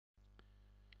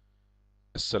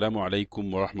السلام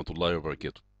عليكم ورحمة الله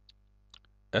وبركاته.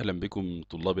 أهلا بكم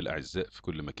طلابي الأعزاء في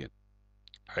كل مكان.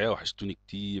 الحقيقة وحشتوني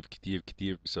كتير كتير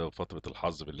كتير بسبب فترة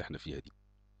الحظر اللي احنا فيها دي.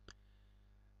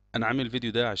 أنا عامل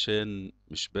الفيديو ده عشان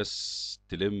مش بس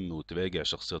تلم وتراجع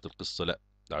شخصيات القصة، لأ،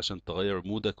 ده عشان تغير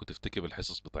مودك وتفتكر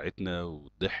الحصص بتاعتنا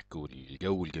والضحك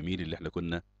والجو الجميل اللي احنا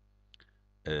كنا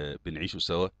بنعيشه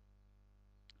سوا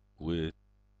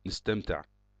ونستمتع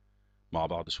مع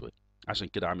بعض شوية. عشان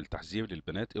كده عامل تحذير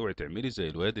للبنات: اوعي تعملي زي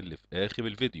الواد اللي في آخر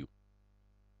الفيديو.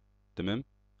 تمام؟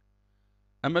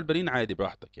 أما البنين عادي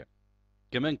براحتك يعني.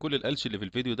 كمان كل القلش اللي في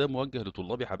الفيديو ده موجه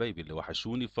لطلابي حبايبي اللي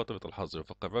وحشوني في فترة الحظر،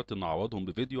 فقررت ان اعوضهم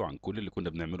بفيديو عن كل اللي كنا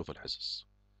بنعمله في الحصص.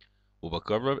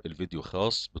 وبكرر، الفيديو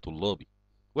خاص بطلابي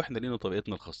واحنا لينا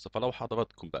طريقتنا الخاصة، فلو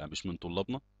حضراتكم بقى مش من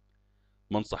طلابنا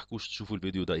ما انصحكوش تشوفوا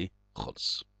الفيديو ده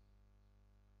خالص.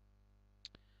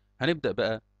 هنبدأ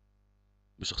بقى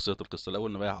بشخصيات القصة.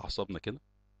 الاول نريح اعصابنا كده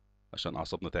عشان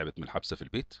اعصابنا تعبت من الحبسة في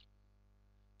البيت.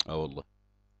 اه والله.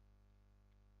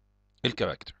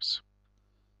 الكاركترز.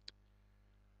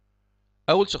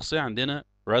 اول شخصية عندنا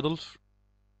رادولف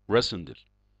راسندل.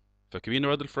 فاكرين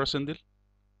رادولف راسندل؟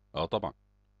 اه طبعا.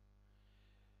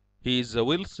 He is a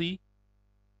wealthy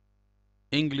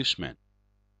Englishman.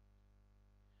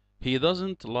 He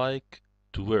doesn't like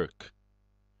to work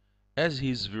as he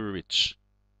is very rich.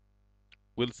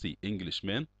 Wealthy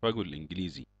Englishman، رجل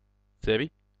إنجليزي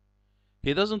ثري.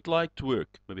 He doesn't like to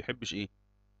work، ما بيحبش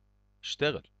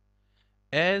يشتغل.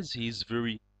 As he is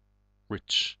very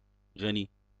rich، غني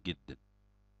جدا.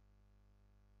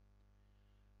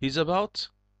 He's about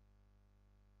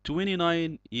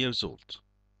 29 years old.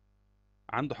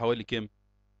 عنده حوالي كام؟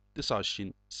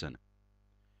 29 سنة.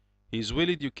 He's well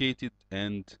educated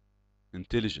and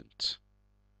intelligent.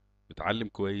 بيتعلم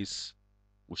كويس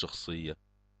وشخصية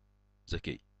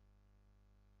ذكية.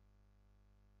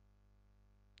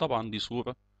 طبعا دي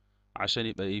صورة عشان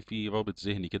يبقى في رابط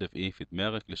ذهني كده في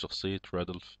دماغك لشخصية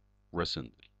رادولف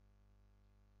راسندل.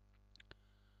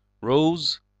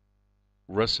 روز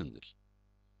راسندل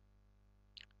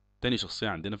تاني شخصية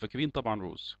عندنا. فاكرين طبعا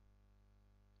روز.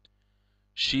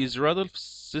 She is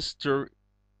Rudolph's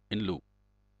sister-in-law.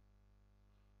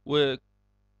 و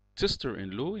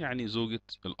sister-in-law يعني زوجة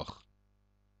الأخ.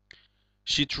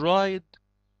 She tried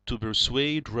to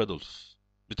persuade Rudolph.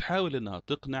 بتحاول إنها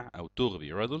تقنع أو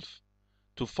تغري رادولف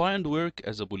to find work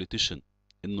as a politician.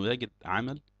 إنه يجد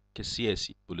عمل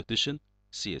كسياسي. politician،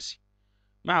 سياسي.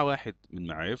 مع واحد من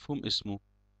معارفهم اسمه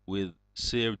with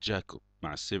سير جاكوب.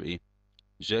 مع السير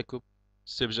جاكوب.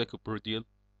 سير جاكوب بورديل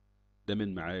ده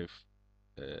من معارف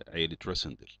عيلة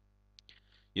راسندل.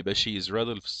 يبقى she is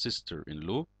Radolf's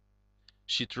sister-in-law.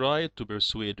 She tried to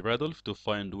persuade Radolf to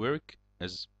find work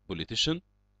as politician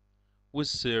with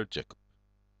Sir Jacob.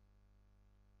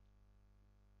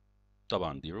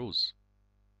 طبعا دي روز.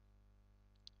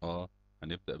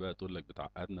 هنبدأ بقى تقول لك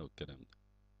بتعقدنا والكلام ده.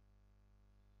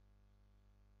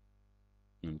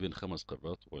 من بين 5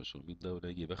 قارات و200 دولة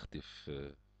يجي بختي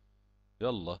في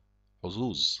يلا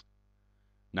حظوظ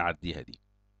نعديها دي.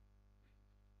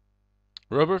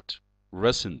 روبرت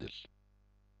راسندل.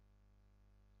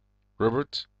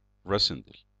 روبرت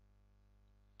راسندل.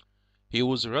 He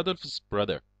was Radolf's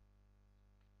brother.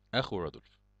 أخو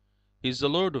رادولف. He is the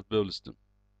Lord of Burleston.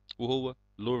 وهو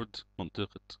لورد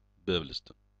منطقة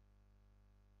بيرلستون.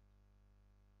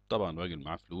 طبعا راجل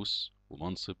معاه فلوس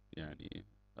ومنصب يعني.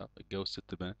 اتجوز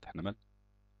 6 بنات، احنا مالنا.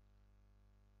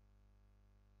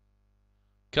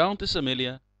 كاونتس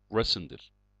أميليا راسندل.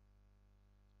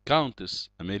 كاونتس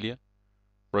أميليا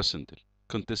راسندل.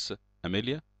 كونتيسا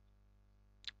أميليا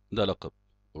ده لقب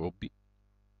أوروبي.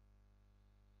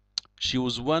 She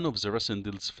was one of the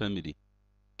Rassendel's family.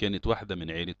 كانت واحدة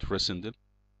من عيلة راسندل.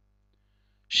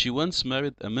 She once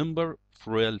married a member of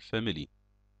royal family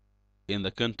in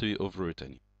the country of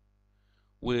Brittany.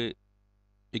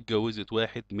 واتجوزت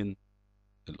واحد من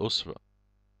الأسرة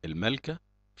المالكة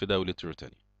في دولة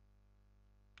بريطانيا.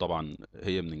 طبعا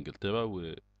هي من انجلترا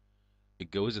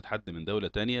واتجوزت حد من دولة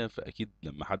تانية، فأكيد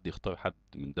لما حد يختار حد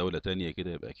من دولة تانية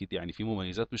كده يبقى أكيد يعني في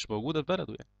مميزات مش موجودة في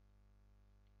بلده يعني.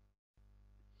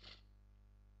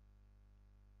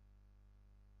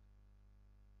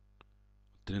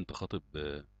 قلت لي أنت خاطب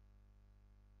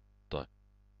طيب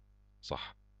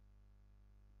صح.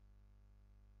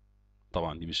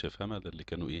 طبعا دي مش هيفهمها ده اللي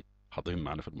كانوا حاضرين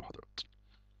معانا في المحاضرات.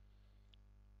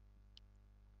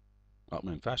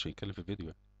 ما ينفعش يتكلم في الفيديو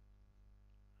يعني.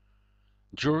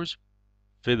 جورج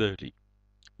فيذرلي.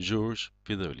 جورج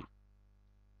فيذرلي.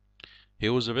 He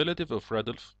was a relative of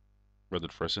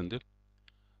Radolf Rasendel,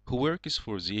 who works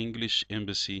for the English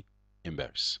Embassy in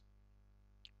Paris.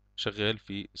 شغال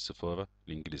في السفارة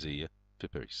الإنجليزية في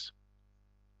باريس.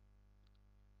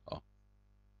 اه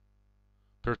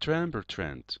Bertrand.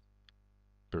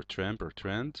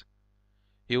 Bertrand.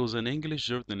 He was an English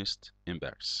journalist in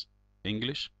Paris.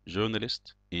 English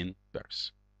journalist in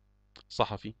Paris.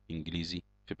 صحفي إنجليزي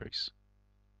في باريس.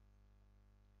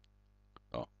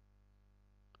 اه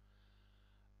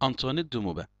أنطوانيت دو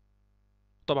موبان.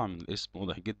 طبعا من الاسم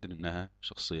واضح جدا إنها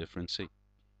شخصية فرنسية.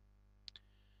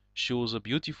 She was a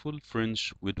beautiful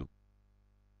French widow.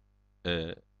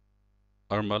 آه،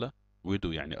 أرملة. widow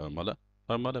يعني أرملة.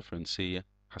 أرملة فرنسية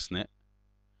حسناء.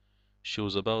 She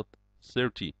was about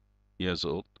 30 years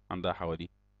old. عندها حوالي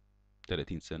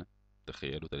 30 سنة.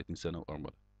 تخيلوا 30 سنة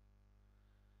وأرملة.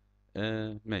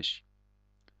 ماشي.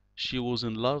 She was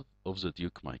in love of the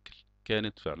Duke Michael.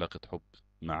 كانت في علاقة حب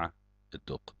مع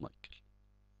الدوق مايكل.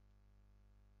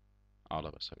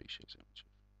 على بس شيء زي ما نشوف.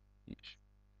 ماشي.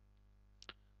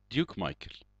 ديوك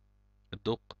مايكل.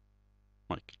 الدوق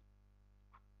مايكل.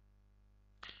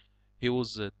 He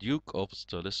was the Duke of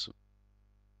Stalissou,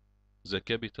 the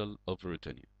capital of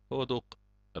Britannia. هو دوق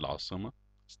العاصمة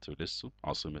ستوليسو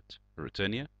عاصمة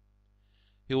بريطانيا.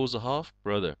 He was a half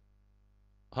brother.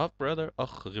 half brother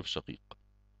أخ غير شقيق.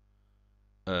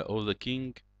 of the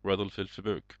king رادولف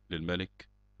إلفبرغ. للملك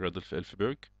رادولف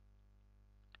إلفبرغ.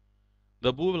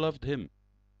 The poor loved him.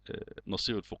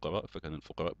 نصير الفقراء فكان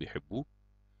الفقراء بيحبوه.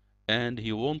 And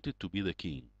he wanted to be the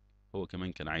king. هو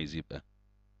كمان كان عايز يبقى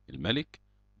الملك.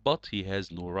 But he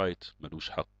has no right. ملوش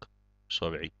حق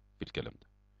شرعي في الكلام ده.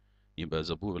 يبقى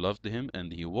the poor loved him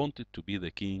and he wanted to be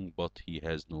the king but he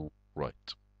has no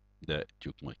right. ده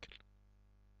ديوك مايكل.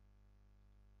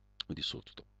 ودي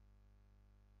صورته طبعا.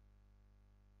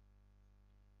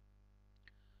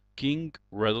 كينج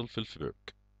رادولف إلفبرغ.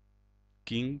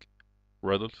 كينج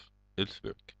رادولف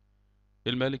إلفبرغ.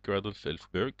 الملك رادولف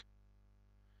إلفبرغ.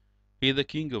 He the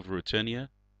king of Britannia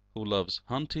who loves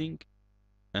hunting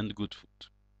and good food.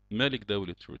 ملك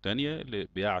دولة بريطانيا اللي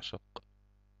بيعشق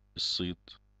الصيد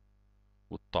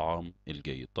والطعام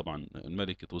الجيد. طبعا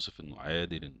الملك اتوصف انه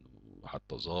عادل انه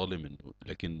حتى ظالم انه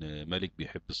لكن ملك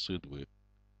بيحب الصيد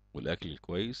والاكل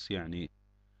الكويس يعني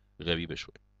غريبة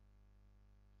شوية.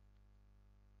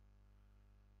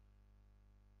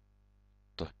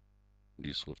 طيب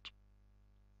دي صورته.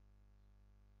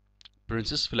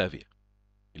 برنسس فلافيا.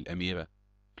 الأميرة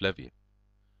فلافيا.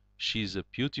 She is a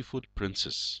beautiful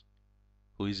princess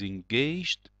who is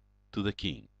engaged to the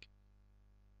king.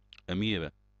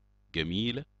 أميرة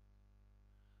جميلة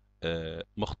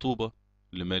مخطوبة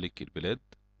لملك البلاد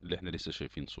اللي احنا لسه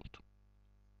شايفين صورته.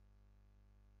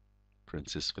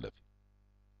 برنسس فلافيا.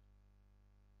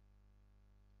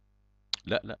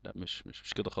 لا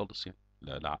مش كده خالص يعني.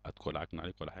 لا عقدك ولا عكن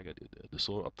عليك ولا حاجة. دي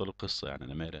صور أبطال القصة يعني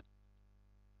أنا مالي.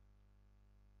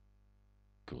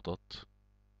 كروتات.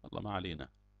 الله ما علينا.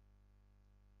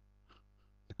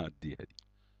 هديها دي.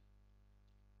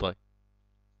 طيب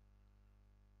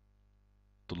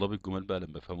طلاب الجمال بقى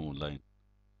لما يفهموا اونلاين.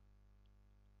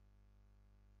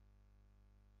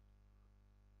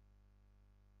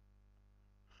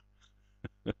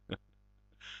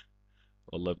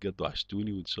 والله بجد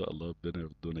وحشتوني وان شاء الله ربنا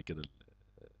يردونا كده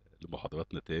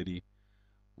لمحاضراتنا تاني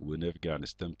ونرجع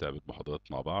نستمتع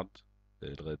بالمحاضرات مع بعض.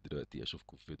 لغاية دلوقتي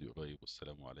اشوفكم في فيديو قريب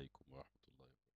والسلام عليكم ورحمة الله.